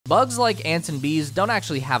Bugs like ants and bees don't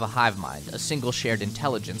actually have a hive mind, a single shared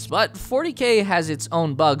intelligence, but 40k has its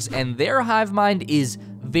own bugs, and their hive mind is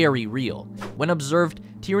very real. When observed,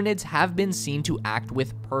 Tyranids have been seen to act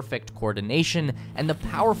with perfect coordination, and the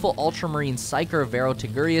powerful ultramarine psyker Vero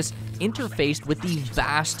Tigurius interfaced with the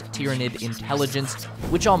vast Tyranid intelligence,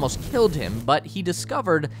 which almost killed him, but he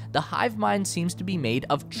discovered the hive mind seems to be made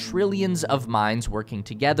of trillions of minds working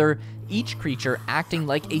together, each creature acting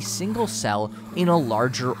like a single cell in a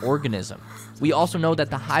larger organism. We also know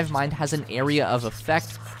that the hive mind has an area of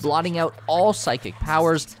effect, blotting out all psychic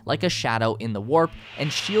powers like a shadow in the warp,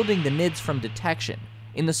 and shielding the Nids from detection.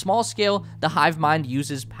 In the small scale, the hive mind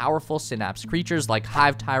uses powerful synapse creatures like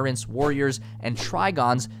hive tyrants, warriors, and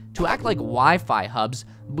trigons to act like Wi-Fi hubs,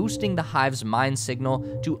 boosting the hive's mind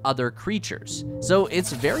signal to other creatures. So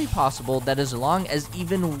it's very possible that as long as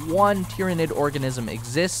even one Tyranid organism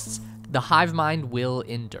exists, the hive mind will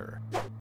endure.